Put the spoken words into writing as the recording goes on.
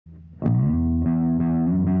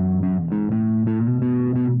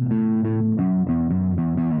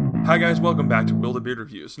Hi guys, welcome back to WildeBeard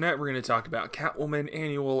Reviews. Tonight we're going to talk about Catwoman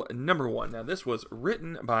Annual #1. Now this was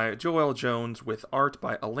written by Joelle Jones with art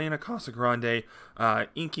by Elena Casagrande,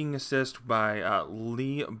 inking assist by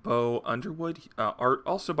Lee Bo Underwood, art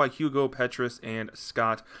also by Hugo Petrus and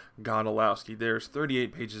Scott Godolowski. There's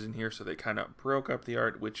 38 pages in here, so they kind of broke up the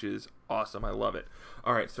art, which is awesome. I love it.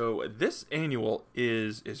 Alright, so this annual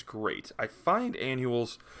is great. I find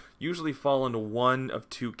annuals usually fall into one of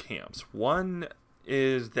two camps. One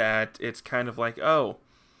is that it's kind of like, oh,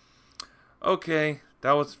 okay,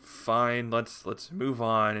 that was fine, let's move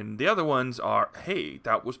on. And the other ones are, hey,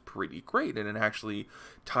 that was pretty great, and it actually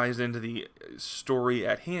ties into the story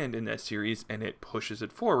at hand in that series and it pushes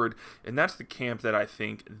it forward. And that's the camp that I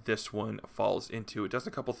think this one falls into. It does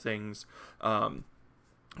a couple things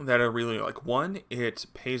that I really like. One, it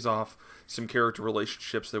pays off some character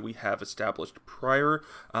relationships that we have established prior.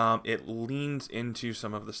 It leans into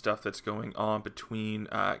some of the stuff that's going on between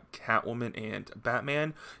Catwoman and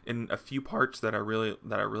Batman in a few parts that I really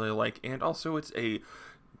like, and also it's a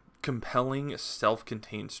compelling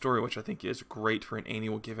self-contained story, which I think is great for an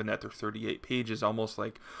annual, given that they're 38 pages, almost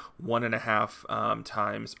like 1.5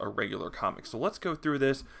 times a regular comic. So let's go through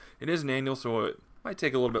this. It is an annual, so it might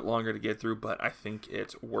take a little bit longer to get through, but I think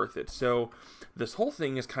it's worth it. So this whole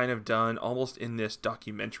thing is kind of done almost in this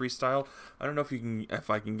documentary style. I don't know if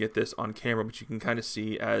I can get this on camera, but you can kind of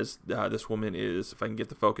see as this woman is, if I can get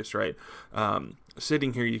the focus right,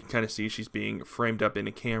 sitting here, you can kind of see she's being framed up in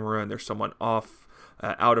a camera, and there's someone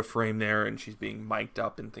out of frame there, and she's being mic'd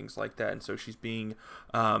up and things like that. And so she's being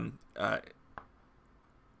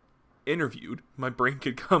interviewed. My brain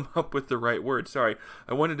could come up with the right word. Sorry,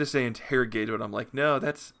 I wanted to say interrogated, but I'm like, no,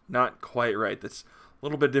 that's not quite right. That's a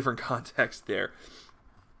little bit different context there.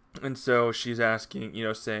 And so she's asking,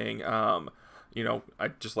 saying,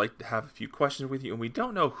 I'd just like to have a few questions with you. And we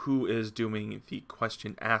don't know who is doing the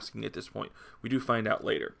question asking at this point. We do find out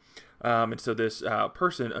later. And so this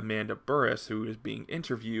person, Amanda Burris, who is being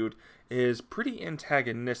interviewed, is pretty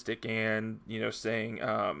antagonistic and, saying,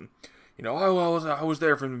 I was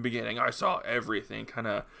there from the beginning. I saw everything. Kind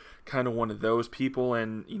of one of those people.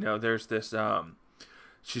 And there's this.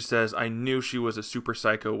 She says, I knew she was a super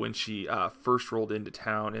psycho when she first rolled into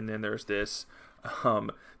town. And then there's this,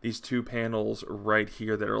 these two panels right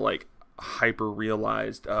here that are like hyper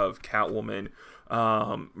realized of Catwoman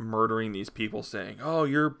murdering these people, saying, "Oh,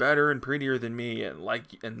 you're better and prettier than me," and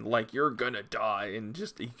like you're gonna die, and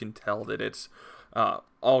just you can tell that it's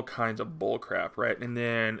all kinds of bullcrap, right? And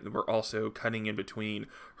then we're also cutting in between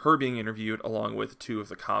her being interviewed along with two of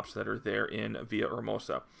the cops that are there in Villa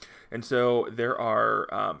Hermosa. And so there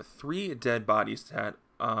are 3 dead bodies that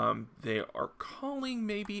they are calling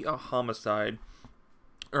maybe a homicide,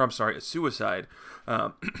 or I'm sorry, a suicide,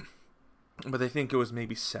 but they think it was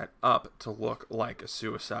maybe set up to look like a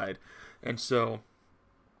suicide. And so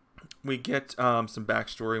we get some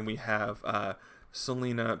backstory, and we have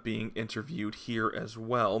Selena being interviewed here as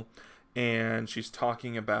well, and she's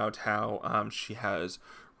talking about how she has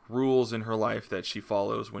rules in her life that she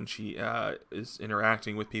follows when she is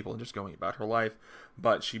interacting with people and just going about her life,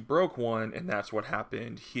 but she broke one, and that's what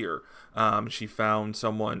happened here. She found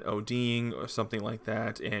someone ODing or something like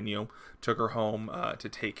that, and took her home to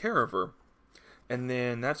take care of her. And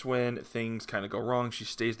then that's when things kind of go wrong. She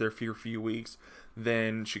stays there for a few weeks.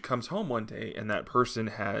 Then she comes home one day, and that person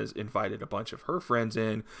has invited a bunch of her friends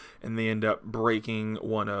in, and they end up breaking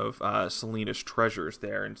one of Selena's treasures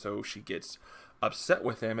there. And so she gets upset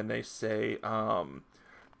with them, and they say,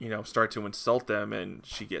 start to insult them, and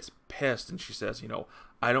she gets pissed, and she says,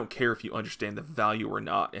 I don't care if you understand the value or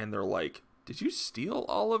not. And they're like, did you steal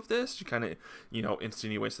all of this? She kind of,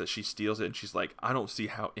 insinuates that she steals it, and she's like, I don't see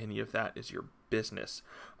how any of that is your business.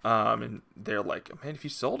 And they're like, man, if you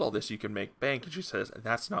sold all this, you can make bank. And she says,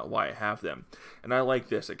 that's not why I have them. And I like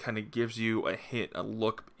this. It kind of gives you a hint, a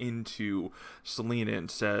look into Selena, and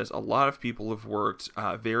says a lot of people have worked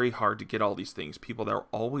very hard to get all these things. People that are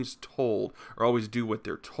always told or always do what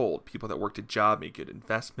they're told. People that worked a job, make good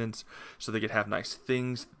investments so they could have nice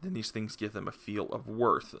things. Then these things give them a feel of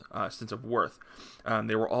worth, sense of worth.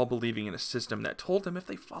 They were all believing in a system that told them if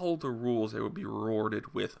they followed the rules, they would be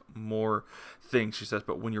rewarded with more things. She says,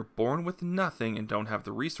 but when you're born with nothing and don't have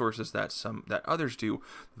the resources that others do,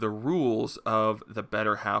 the rules of the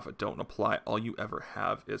better half don't apply. All you ever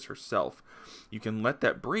have is herself. You can let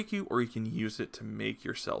that break you, or you can use it to make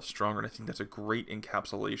yourself stronger. And I think that's a great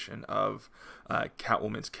encapsulation of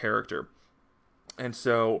Catwoman's character. And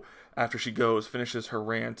so after she finishes her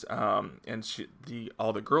rant, and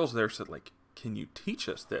all the girls there said, like, can you teach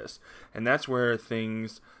us this? And that's where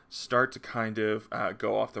things start to kind of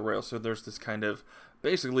go off the rails. So there's this kind of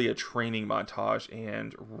basically a training montage,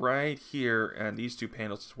 and right here and these two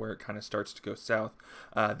panels is where it kind of starts to go south.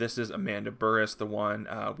 This is Amanda Burris, the one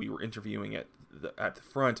we were interviewing at the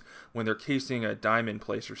front. When they're casing a diamond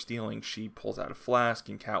place or stealing, she pulls out a flask,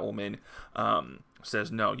 and Catwoman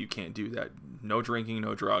says, no, you can't do that. No drinking,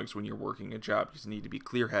 no drugs when you're working a job. You just need to be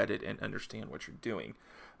clear-headed and understand what you're doing.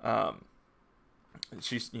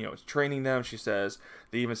 She's, training them. She says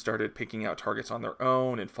they even started picking out targets on their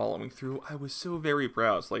own and following through. I was so very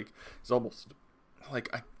proud. It's almost like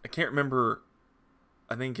I can't remember.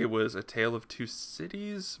 I think it was A Tale of Two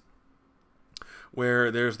Cities,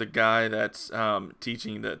 where there's the guy that's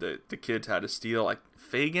teaching the kids how to steal, like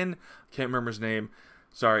Fagin. I can't remember his name.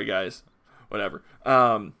 Sorry, guys. Whatever.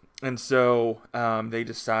 And so they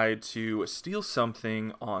decide to steal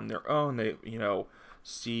something on their own. They,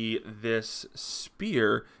 see this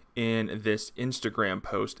spear in this Instagram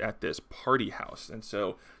post at this party house, and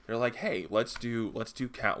so they're like, hey, let's do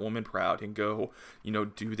Catwoman proud and go,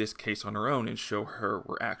 do this case on her own and show her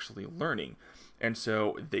we're actually learning. And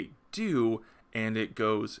so they do, and it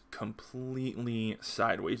goes completely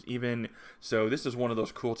sideways. Even so, this is one of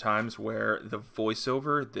those cool times where the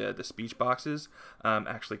voiceover, the speech boxes,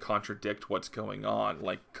 actually contradict what's going on,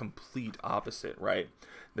 like complete opposite, right?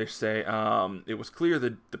 They say it was clear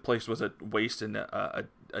that the place was a waste and a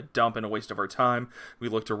dump and a waste of our time. We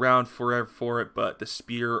looked around forever for it, but the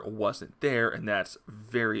spear wasn't there, and that's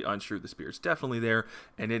very untrue. The spear is definitely there,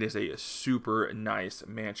 and it is a super nice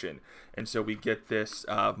mansion. And so we get this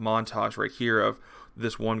montage right here of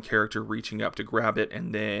this one character reaching up to grab it,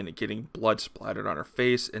 and then getting blood splattered on her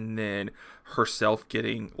face, and then herself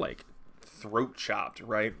getting like throat chopped,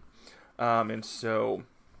 right? And so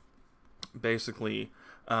basically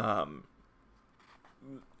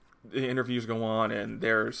the interviews go on, and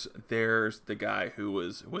there's the guy who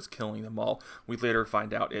was killing them all. We later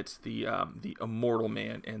find out it's the immortal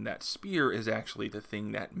man, and that spear is actually the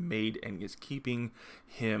thing that made and is keeping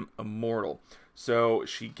him immortal. So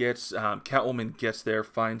she gets Catwoman gets there,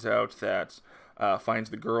 finds out that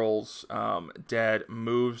finds the girls dead,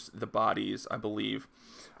 moves the bodies, I believe,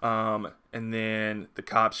 and then the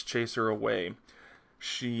cops chase her away.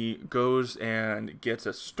 She goes and gets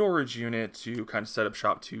a storage unit to kind of set up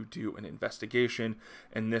shop to do an investigation.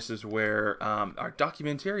 And this is where our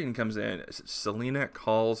documentarian comes in. Selina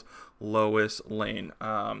calls Lois Lane.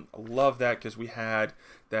 Love that, because we had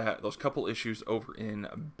those couple issues over in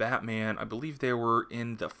Batman. I believe they were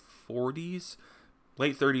in the 40s.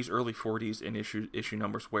 Late 30s, early 40s in issue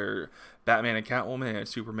numbers, where Batman and Catwoman and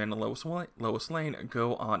Superman and Lois Lane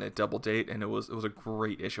go on a double date, and it was a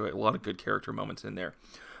great issue. A lot of good character moments in there.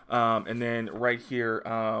 And then right here,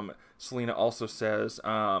 Selina also says,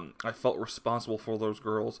 I felt responsible for those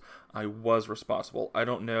girls. I was responsible. I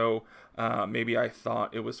don't know. Maybe I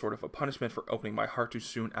thought it was sort of a punishment for opening my heart too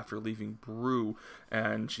soon after leaving Brew.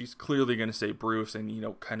 And she's clearly going to say Bruce, and,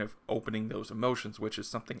 kind of opening those emotions, which is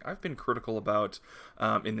something I've been critical about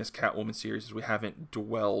in this Catwoman series, is we haven't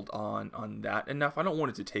dwelled on that enough. I don't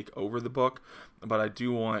want it to take over the book, but I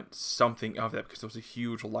do want something of that, because it was a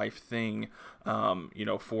huge life thing,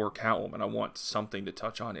 for Catwoman. I want something to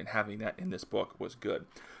touch on, and having that in this book was good.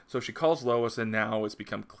 So she calls Lois, and now it's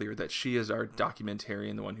become clear that she is our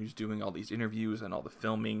documentarian, the one who's doing all these interviews and all the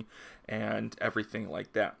filming and everything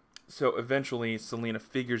like that. So eventually Selina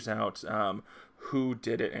figures out who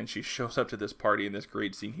did it, and she shows up to this party in this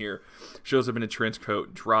great scene here. Shows up in a trench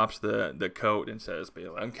coat, drops the coat, and says,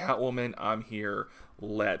 I'm Catwoman, I'm here,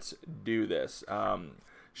 let's do this.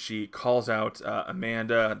 She calls out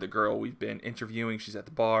Amanda, the girl we've been interviewing. She's at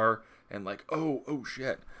the bar, and like, oh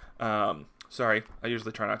shit. Sorry, I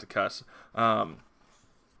usually try not to cuss.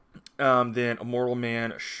 Then Immortal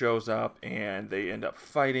Man shows up, and they end up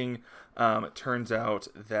fighting. It turns out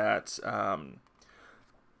that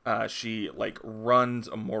she runs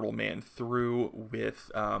Immortal Man through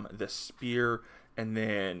with the spear, and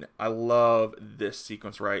then I love this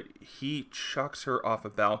sequence, right? He chucks her off a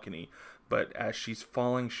balcony, but as she's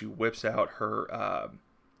falling, she whips out her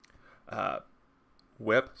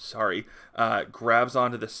grabs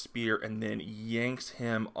onto the spear, and then yanks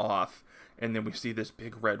him off. And then we see this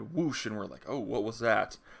big red whoosh, and we're like, oh, what was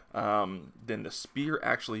that? Then the spear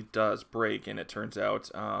actually does break, and it turns out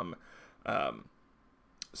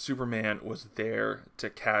Superman was there to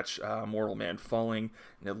catch Mortal Man falling,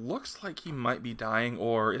 and it looks like he might be dying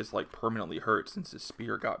or is permanently hurt since his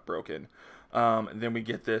spear got broken. Then we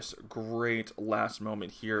get this great last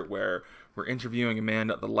moment here where we're interviewing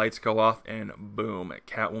Amanda, the lights go off, and boom,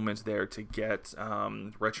 Catwoman's there to get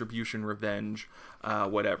retribution, revenge,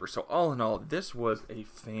 whatever. So all in all, this was a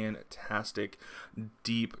fantastic,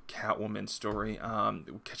 deep Catwoman story.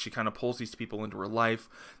 She kind of pulls these people into her life.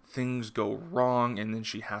 Things go wrong, and then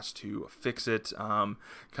she has to fix it. Kind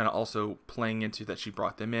of also playing into that she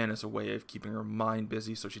brought them in as a way of keeping her mind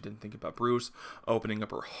busy so she didn't think about Bruce, opening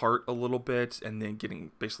up her heart a little bit, and then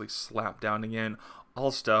getting basically slapped down again.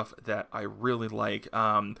 All stuff that I really like.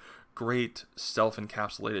 Great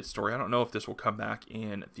self-encapsulated story. I don't know if this will come back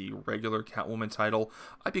in the regular Catwoman title.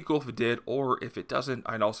 I'd be cool if it did, or if it doesn't,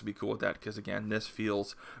 I'd also be cool with that, because again, this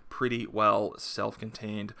feels pretty well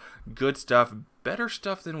self-contained. Good stuff, better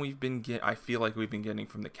stuff than I feel like we've been getting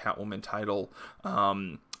from the Catwoman title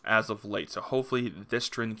as of late. So hopefully this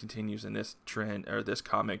trend continues, and this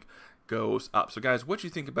comic goes up. So guys, what do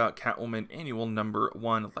you think about Catwoman Annual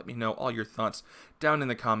 #1? Let me know all your thoughts down in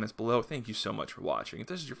the comments below. Thank you so much for watching. If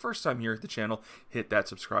this is your first time here at the channel, hit that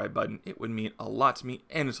subscribe button. It would mean a lot to me.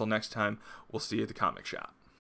 And until next time, we'll see you at the comic shop.